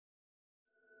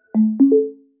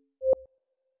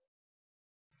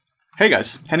Hey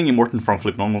guys, Henning and Morten from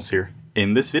FlippedNormals here.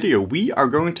 In this video we are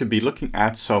going to be looking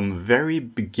at some very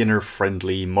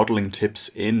beginner-friendly modeling tips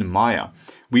in Maya.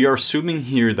 We are assuming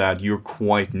here that you're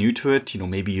quite new to it,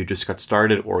 maybe you just got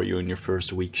started or you're in your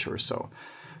first weeks or so.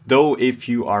 Though if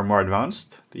you are more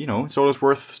advanced, it's always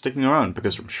worth sticking around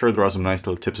because I'm sure there are some nice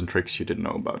little tips and tricks you didn't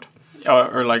know about.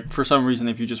 Or like for some reason,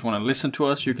 if you just want to listen to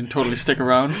us, you can totally stick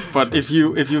around. But if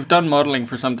you've done modeling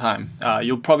for some time,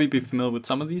 you'll probably be familiar with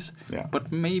some of these. Yeah.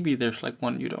 But maybe there's like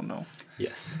one you don't know.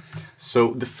 Yes.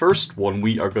 So the first one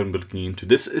we are going to be looking into,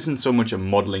 this isn't so much a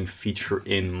modeling feature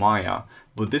in Maya,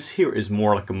 but this here is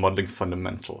more like a modeling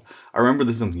fundamental. I remember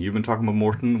this is something you've been talking about,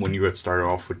 Morten, when you got started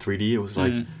off with 3D. It was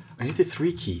like, I need the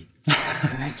 3 key.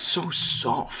 And it's so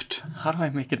soft. How do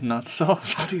I make it not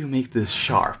soft? How do you make this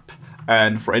sharp?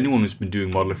 And for anyone who's been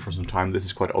doing modeling for some time, this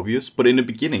is quite obvious. But in the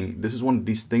beginning, this is one of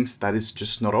these things that is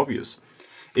just not obvious.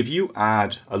 If you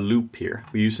add a loop here,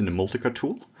 we use in the multicut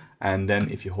tool. And then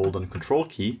if you hold on the control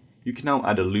key, you can now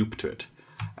add a loop to it.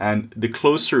 And the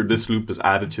closer this loop is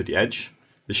added to the edge,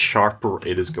 the sharper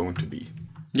it is going to be.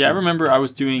 Yeah, I remember I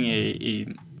was doing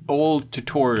a old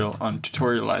tutorial on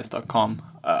tutorialize.com.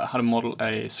 How to model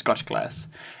a Scotch glass,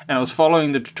 and I was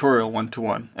following the tutorial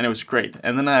one-to-one, and it was great.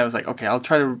 And then I was like, okay, I'll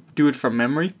try to do it from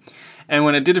memory. And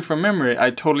when I did it from memory, I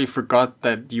totally forgot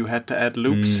that you had to add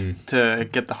loops to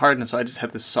get the hardness, so I just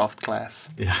had this soft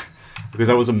glass. Yeah, because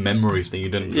that was a memory thing, you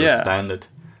didn't understand it.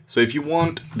 So if you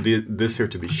want this here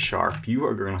to be sharp, you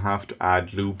are going to have to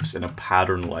add loops in a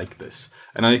pattern like this.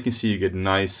 And now you can see you get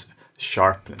nice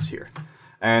sharpness here.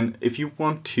 And if you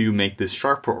want to make this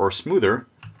sharper or smoother,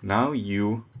 now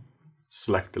you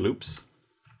select the loops.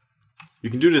 You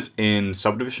can do this in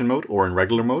subdivision mode or in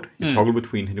regular mode. You toggle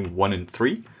between hitting 1 and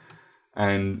 3,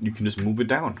 and you can just move it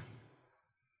down.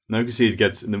 Now you can see it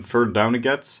gets, the further down it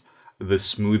gets, the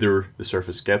smoother the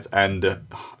surface gets, and the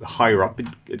higher up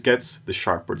it gets, the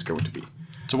sharper it's going to be.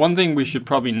 So one thing we should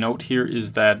probably note here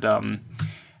is that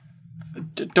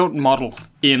don't model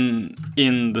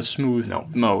in the smooth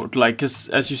mode. Like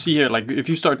as you see here, like if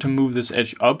you start to move this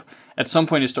edge up, at some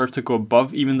point it starts to go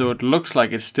above, even though it looks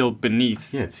like it's still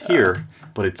beneath. Yeah, it's here,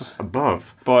 but it's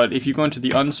above. But if you go into the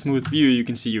unsmooth view, you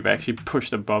can see you've actually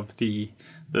pushed above the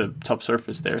top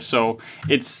surface there. So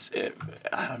it's,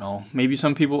 I don't know, maybe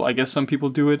I guess some people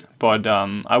do it, but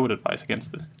I would advise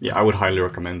against it. Yeah, I would highly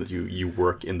recommend that you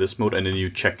work in this mode and then you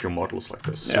check your models like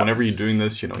this. So whenever you're doing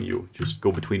this, you just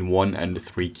go between 1 and the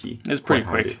 3 key. It's pretty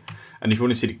quick. And if you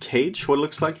want to see the cage, what it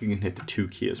looks like, you can hit the 2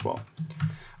 key as well.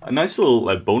 A nice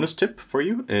little bonus tip for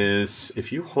you is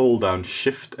if you hold down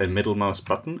Shift and middle mouse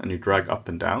button and you drag up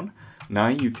and down, now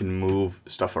you can move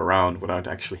stuff around without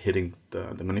actually hitting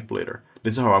the manipulator.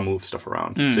 This is how I move stuff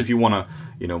around. So if you want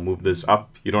to, move this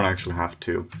up, you don't actually have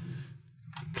to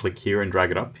click here and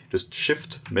drag it up. Just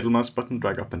Shift, middle mouse button,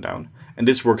 drag up and down. And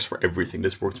this works for everything.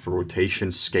 This works for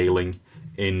rotation, scaling,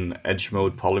 in edge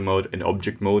mode, poly mode, in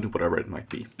object mode, whatever it might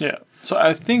be. Yeah. So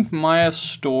I think Maya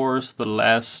stores the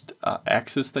last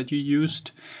axis that you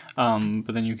used, but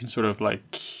then you can sort of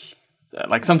like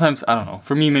sometimes, I don't know,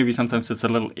 for me maybe sometimes it's a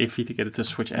little iffy to get it to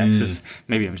switch axis.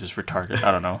 Maybe I'm just retarded,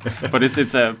 I don't know. But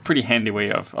it's a pretty handy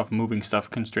way of moving stuff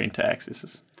constrained to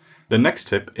axes. The next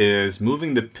tip is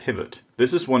moving the pivot.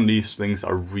 This is one of these things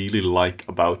I really like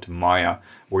about Maya,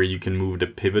 where you can move the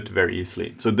pivot very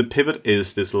easily. So the pivot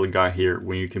is this little guy here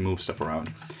where you can move stuff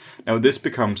around. Now this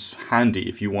becomes handy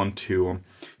if you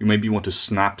maybe want to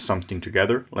snap something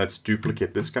together. Let's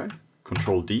duplicate this guy,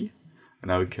 Control D, and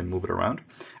now we can move it around.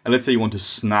 And let's say you want to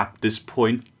snap this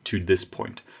point to this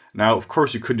point. Now, of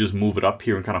course, you could just move it up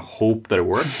here and kind of hope that it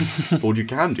works. But what you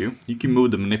can do, you can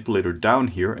move the manipulator down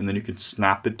here and then you can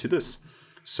snap it to this.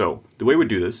 So the way we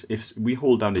do this, if we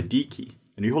hold down the D key,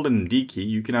 and you hold in the D key,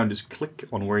 you can now just click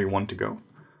on where you want to go.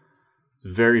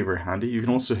 It's very, very handy. You can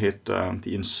also hit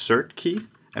the insert key,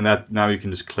 and that now you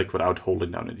can just click without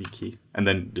holding down the D key, and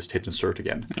then just hit insert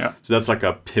again. Yeah. So that's like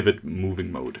a pivot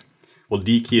moving mode. Well,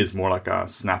 D key is more like a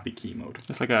snappy key mode.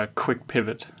 It's like a quick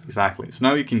pivot. Exactly. So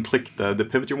now you can click the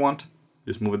pivot you want,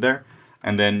 just move it there,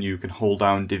 and then you can hold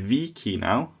down the V key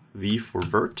now, V for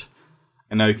vert,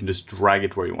 and now you can just drag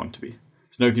it where you want to be.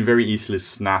 So now you can very easily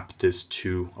snap this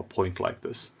to a point like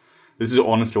this. This is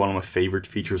honestly one of my favorite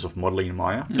features of modeling in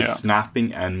Maya.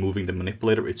 Snapping and moving the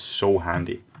manipulator, it's so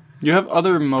handy. You have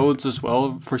other modes as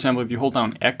well. For example, if you hold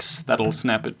down X, that'll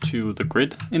snap it to the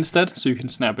grid instead. So you can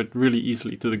snap it really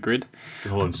easily to the grid. You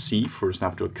can hold on C for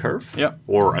snap to a curve. Yeah.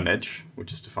 Or an edge,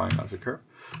 which is defined as a curve.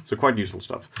 So quite useful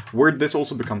stuff. Where this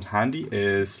also becomes handy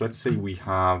is, let's say we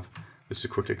have, just to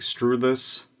quickly extrude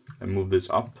this and move this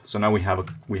up. So now we have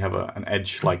an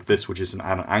edge like this, which is an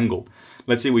angle.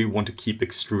 Let's say we want to keep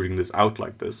extruding this out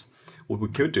like this. what we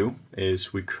could do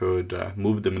is we could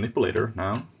move the manipulator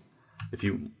now. If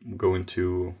you go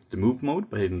into the move mode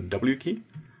by hitting the W key,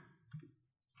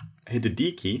 hit the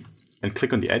D key and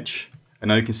click on the edge. And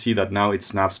now you can see that now it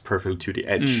snaps perfectly to the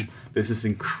edge. This is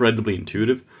incredibly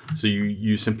intuitive. So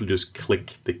you simply just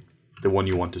click the one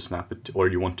you want to snap it to, or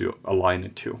you want to align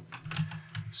it to.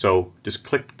 So just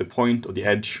click the point or the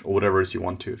edge or whatever it is you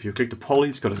want to. If you click the poly,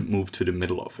 it's going to move to the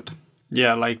middle of it.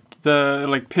 Yeah,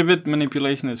 the pivot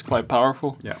manipulation is quite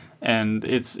powerful. Yeah. And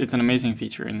it's an amazing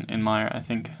feature in Maya, I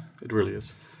think. It really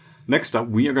is. Next up,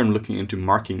 we are going to be looking into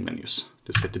marking menus.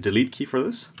 Just hit the delete key for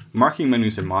this. Marking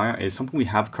menus in Maya is something we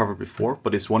have covered before,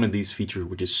 but it's one of these features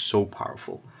which is so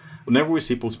powerful. Whenever we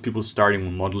see people starting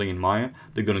with modeling in Maya,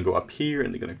 they're going to go up here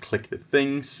and they're going to click the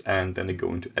things, and then they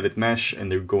go into edit mesh,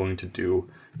 and they're going to do,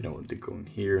 they're going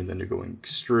here and then they're going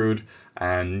extrude,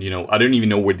 and I don't even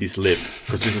know where these live,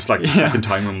 because this is like the second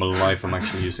time in my life I'm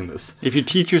actually using this. If your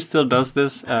teacher still does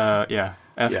this,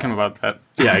 ask him about that.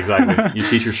 Yeah, exactly. Your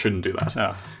teacher shouldn't do that.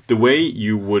 Yeah. The way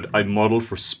I'd model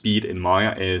for speed in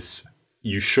Maya is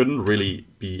you shouldn't really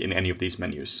be in any of these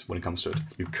menus when it comes to it.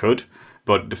 You could,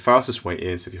 but the fastest way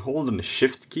is if you hold on the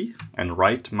shift key and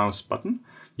right mouse button,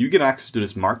 you get access to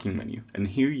this marking menu. And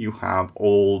here you have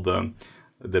all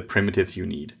the primitives you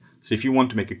need. So if you want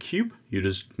to make a cube, you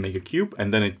just make a cube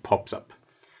and then it pops up.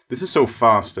 This is so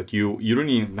fast that you don't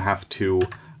even have to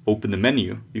open the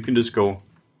menu. You can just go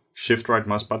shift right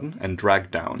mouse button and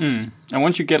drag down. And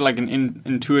once you get like an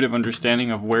intuitive understanding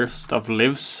of where stuff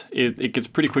lives, it gets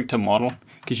pretty quick to model,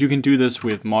 because you can do this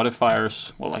with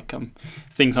modifiers, or like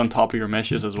things on top of your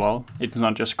meshes as well. It's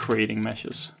not just creating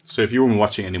meshes. So if you were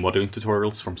watching any modeling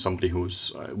tutorials from somebody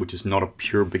who's which is not a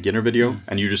pure beginner video,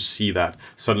 and you just see that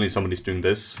suddenly somebody's doing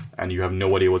this and you have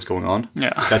no idea what's going on,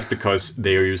 that's because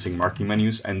they are using marking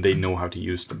menus and they know how to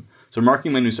use them. So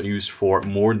marking menus are used for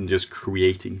more than just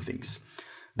creating things.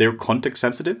 They're context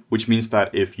sensitive, which means that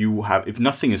if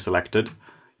nothing is selected,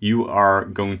 you are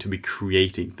going to be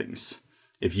creating things.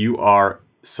 If you are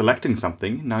selecting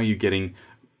something, now you're getting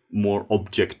more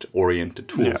object-oriented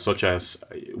tools, such as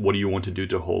what do you want to do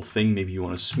to the whole thing? Maybe you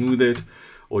want to smooth it,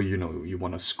 or you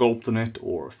want to sculpt on it,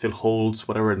 or fill holes,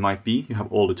 whatever it might be. You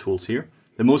have all the tools here.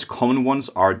 The most common ones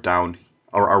are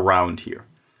around here.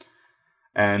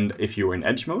 And if you're in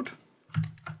edge mode,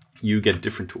 you get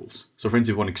different tools. So for instance,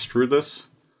 if you want to extrude this,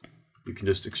 you can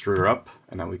just extrude her up,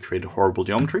 and now we create a horrible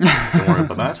geometry. Don't worry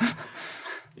about that.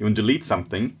 You want to delete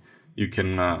something, you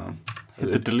can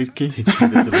hit the delete key. Hit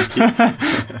the delete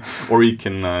key. Or you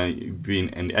can be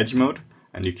in the edge mode,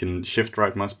 and you can shift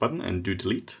right mouse button and do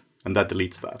delete, and that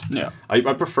deletes that. Yeah.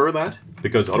 I prefer that,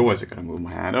 because otherwise I gotta move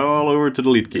my hand all over to the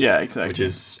delete key. Yeah, exactly. Which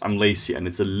is, I'm lazy, and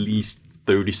it's at least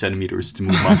 30 centimeters to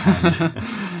move my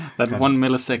hand. That 1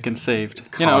 millisecond saved.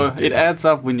 It adds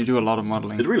up when you do a lot of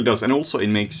modeling. It really does, and also it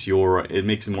makes it more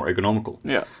ergonomical.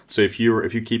 Yeah. So if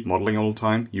you keep modeling all the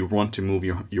time, you want to move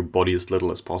your body as little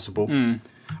as possible.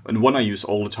 And one I use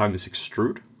all the time is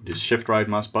extrude. Just shift right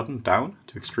mouse button down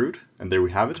to extrude, and there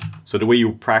we have it. So the way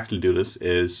you practically do this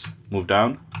is move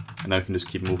down, and now you can just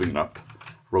keep moving it up,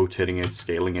 rotating it,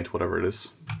 scaling it, whatever it is.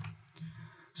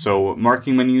 So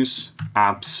marking menus,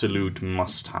 absolute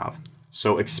must-have.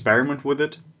 So experiment with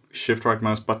it. Shift right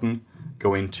mouse button,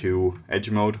 go into edge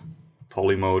mode,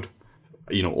 poly mode,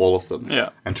 all of them,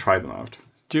 and try them out.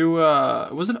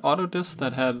 Was it Autodesk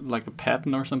that had like a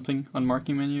patent or something on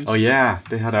marking menus? Oh yeah,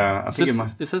 they had a.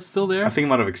 Is that still there? I think it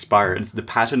might have expired. The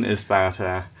patent is that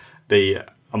a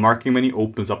marking menu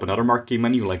opens up another marking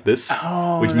menu like this,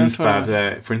 which means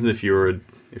that, for instance, if you're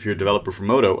a developer for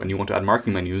Modo and you want to add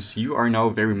marking menus, you are now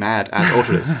very mad at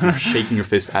Autodesk. You're shaking your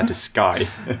fist at the sky.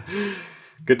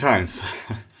 Good times.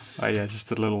 Oh yeah, just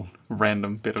a little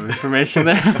random bit of information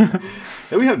there.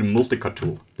 Then we have the multicut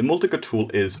tool. The multicut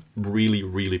tool is really,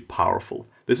 really powerful.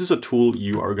 This is a tool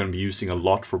you are going to be using a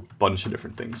lot for a bunch of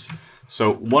different things.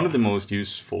 So one of the most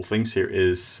useful things here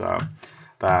is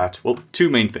two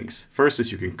main things. First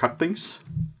is you can cut things,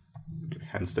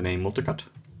 hence the name multicut.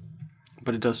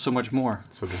 But it does so much more.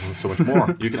 So it does so much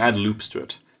more. You can add loops to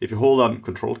it. If you hold down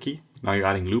Control key, now you're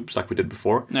adding loops like we did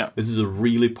before. Yeah. This is a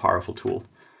really powerful tool.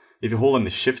 If you hold on the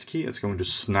Shift key, it's going to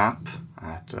snap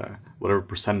at whatever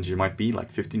percentage it might be,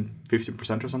 like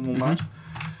 15% or something like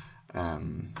that.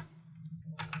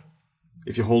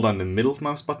 If you hold on the middle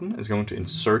mouse button, it's going to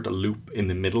insert a loop in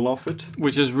the middle of it.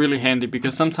 Which is really handy,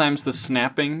 because sometimes the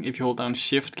snapping, if you hold down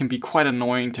Shift, can be quite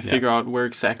annoying to figure out where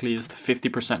exactly is the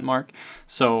 50% mark.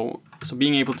 So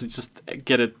being able to just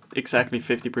get it exactly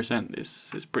 50%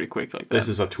 is pretty quick like that. This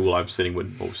is a tool I'm sitting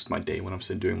with most of my day when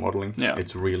I'm doing modeling. Yeah.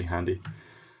 It's really handy.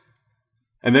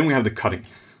 And then we have the cutting.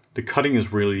 The cutting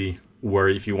is really where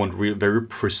if you want very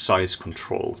precise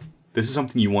control, this is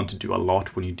something you want to do a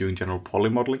lot when you're doing general poly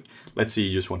modeling. Let's say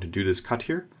you just want to do this cut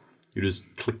here. You just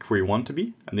click where you want to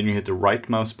be, and then you hit the right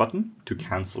mouse button to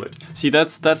cancel it. See,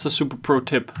 that's a super pro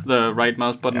tip, the right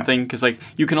mouse button thing, because like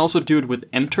you can also do it with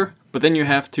enter, but then you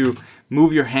have to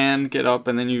move your hand, get up,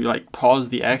 and then you like pause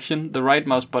the action. The right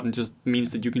mouse button just means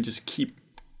that you can just keep,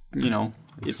 you know,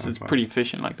 it's pretty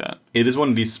efficient like that. It is one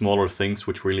of these smaller things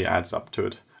which really adds up to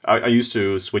it. I used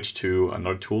to switch to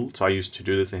another tool, so I used to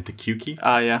do this and hit the Q key.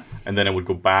 Yeah. And then I would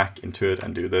go back into it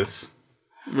and do this.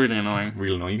 Really annoying.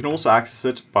 Really annoying. You can also access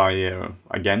it by,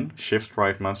 again, shift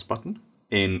right mouse button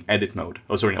in edit mode.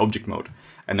 Oh, sorry, in object mode.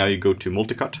 And now you go to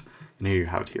multicut, and here you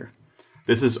have it here.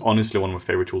 This is honestly one of my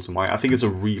favorite tools in Maya. I think it's a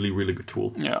really, really good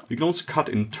tool. Yeah. You can also cut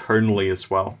internally as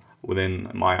well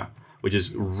within Maya, which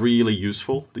is really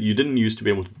useful. You didn't used to be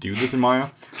able to do this in Maya,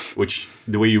 which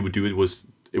the way you would do it was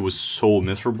so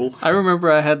miserable. I remember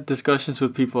I had discussions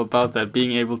with people about that,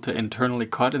 being able to internally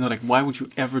cut, and they're like, why would you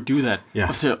ever do that? Yeah.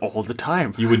 I said, all the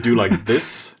time. You would do like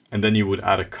this, and then you would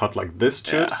add a cut like this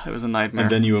to it. It was a nightmare.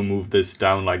 And then you would move this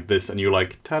down like this, and you're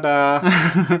like, ta-da!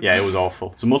 Yeah, it was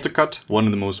awful. So multicut, one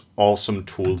of the most awesome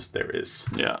tools there is.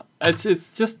 Yeah, it's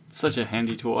just such a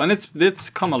handy tool, and it's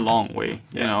come a long way.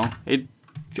 You know, it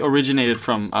originated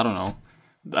from, I don't know,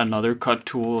 another cut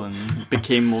tool and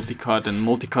became multicut, and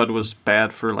multicut was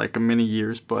bad for like many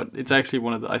years, but it's actually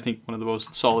I think one of the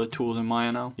most solid tools in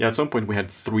Maya now. Yeah, at some point we had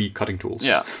 3 cutting tools.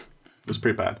 Yeah. It was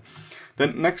pretty bad.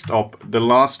 Then next up, the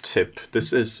last tip.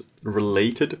 This is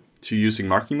related to using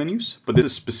marking menus, but this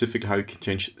is specifically how you can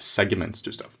change segments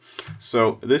to stuff.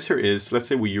 So this here is, let's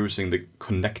say we're using the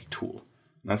connect tool.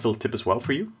 That's a little tip as well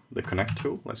for you, the connect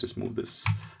tool. Let's just move this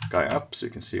guy up so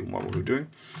you can see what we're doing.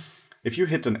 If you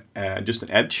hit just an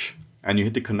edge and you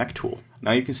hit the connect tool,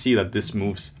 now you can see that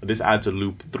this adds a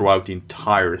loop throughout the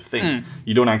entire thing.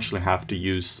 You don't actually have to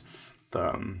use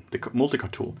the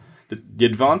multicut tool. The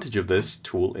advantage of this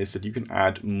tool is that you can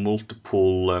add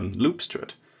multiple loops to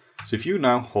it. So if you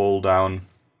now hold down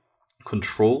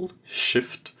Control,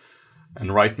 Shift,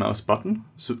 and right mouse button,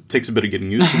 so it takes a bit of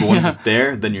getting used to, but once it's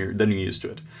there, then you're used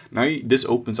to it. Now this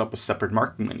opens up a separate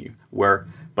marking menu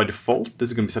where by default this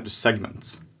is going to be set to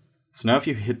segments. So now if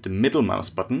you hit the middle mouse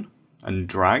button and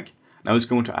drag, now it's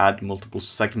going to add multiple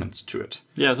segments to it.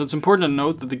 Yeah, so it's important to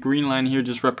note that the green line here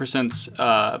just represents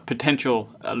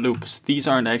potential loops. These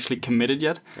aren't actually committed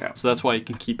yet, so that's why you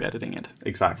can keep editing it.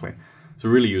 Exactly. So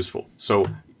really useful. So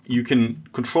you can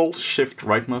Control, Shift,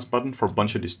 right mouse button for a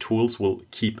bunch of these tools will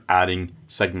keep adding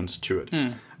segments to it.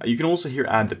 You can also here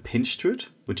add the pinch to it,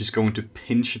 which is going to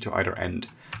pinch it to either end.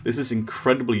 This is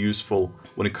incredibly useful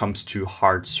when it comes to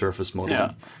hard surface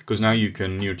modeling, because now you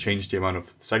can change the amount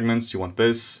of segments you want.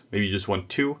 This maybe you just want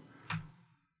 2,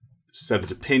 set it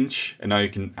to pinch, and now you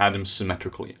can add them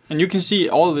symmetrically. And you can see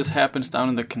all of this happens down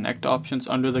in the connect options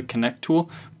under the connect tool,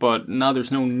 but now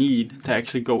there's no need to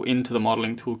actually go into the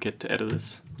modeling toolkit to edit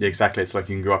this. Yeah, exactly. It's like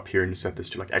you can go up here and set this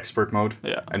to like expert mode,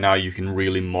 and now you can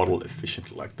really model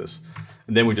efficiently like this.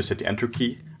 And then we just hit the enter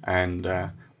key,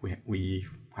 and we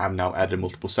have now added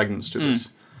multiple segments to this.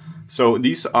 So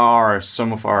these are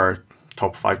some of our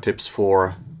top 5 tips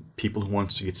for people who want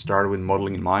to get started with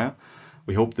modeling in Maya.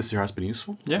 We hope this here has been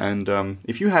useful. Yeah. And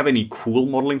if you have any cool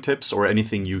modeling tips or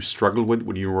anything you struggle with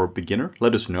when you were a beginner,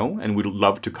 let us know, and we'd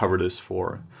love to cover this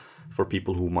for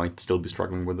people who might still be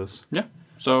struggling with this. Yeah.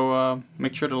 So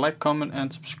make sure to like, comment,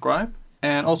 and subscribe.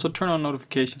 And also turn on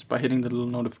notifications by hitting the little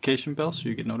notification bell so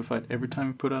you get notified every time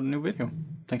we put out a new video.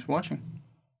 Thanks for watching.